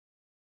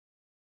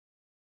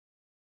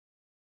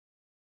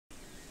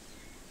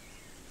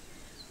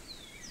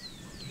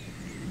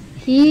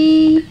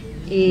He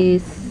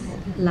is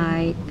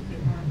like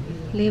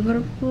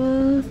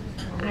flavorful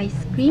ice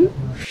cream.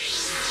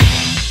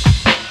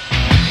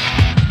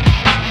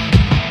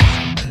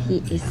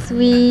 He is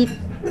sweet,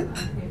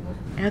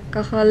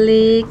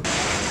 alcoholic,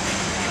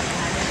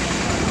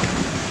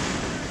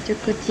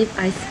 chocolate chip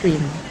ice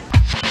cream.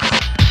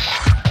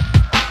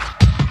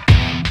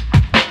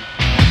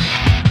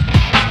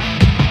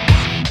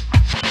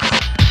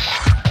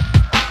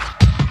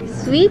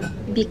 Sweet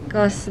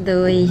because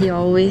the way he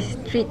always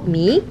treat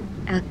me.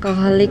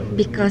 Alcoholic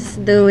because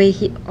the way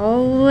he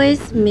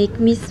always make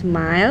me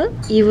smile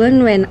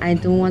even when I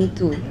don't want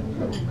to.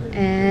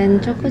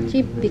 And chocolate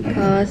chip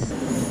because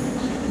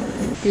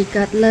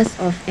regardless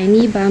of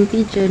any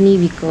bumpy journey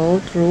we go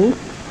through,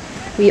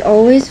 we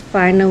always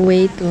find a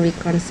way to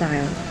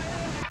reconcile.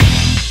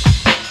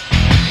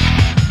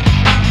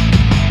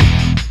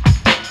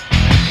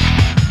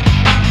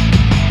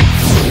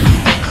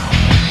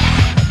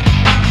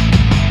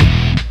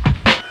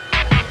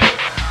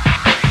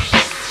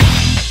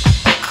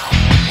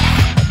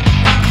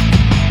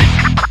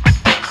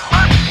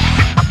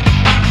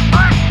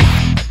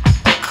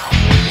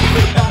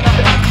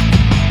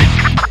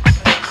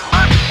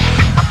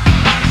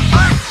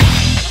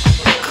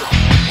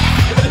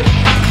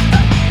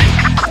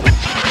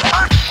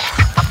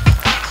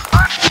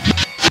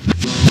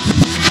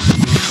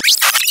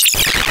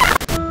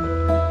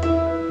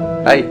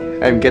 Hi,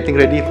 I'm getting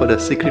ready for the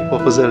secret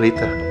proposal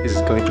later. This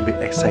is going to be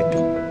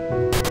exciting.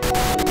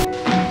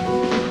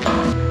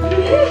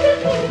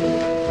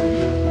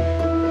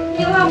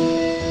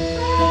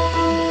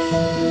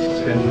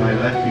 Spend my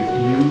life with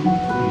you,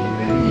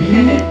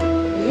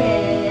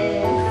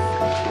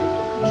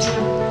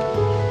 Melissa.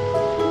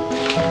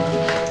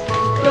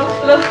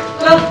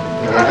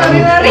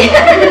 Lari.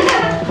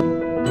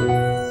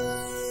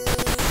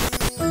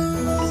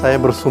 Saya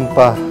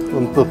bersumpah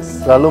untuk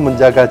selalu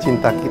menjaga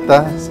cinta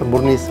kita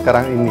semurni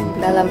sekarang ini.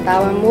 Dalam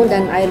tawamu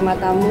dan air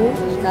matamu,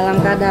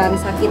 dalam keadaan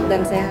sakit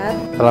dan sehat,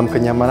 Dalam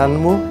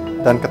kenyamananmu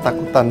dan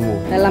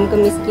ketakutanmu. dalam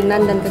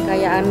kemiskinan dan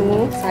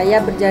kekayaanmu, saya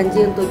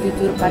berjanji untuk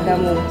jujur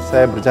padamu.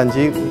 Saya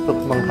berjanji untuk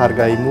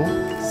menghargaimu.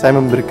 Saya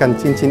memberikan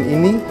cincin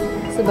ini.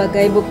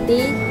 Sebagai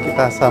bukti,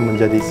 Kita sah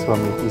menjadi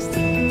suami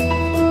istri.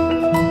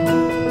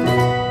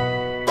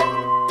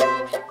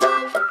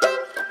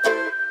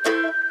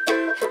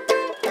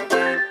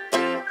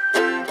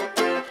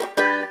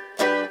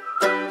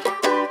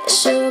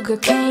 Sugar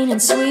cane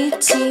and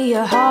sweet tea,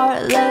 your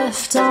heart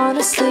left on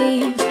a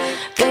sleeve.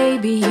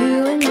 Baby,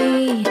 you and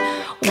me,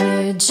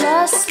 we're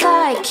just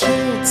like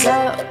kids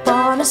up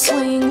on a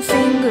swing.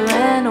 Finger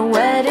and a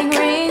wedding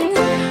ring,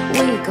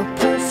 we go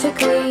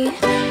perfectly,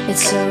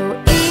 it's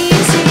so easy.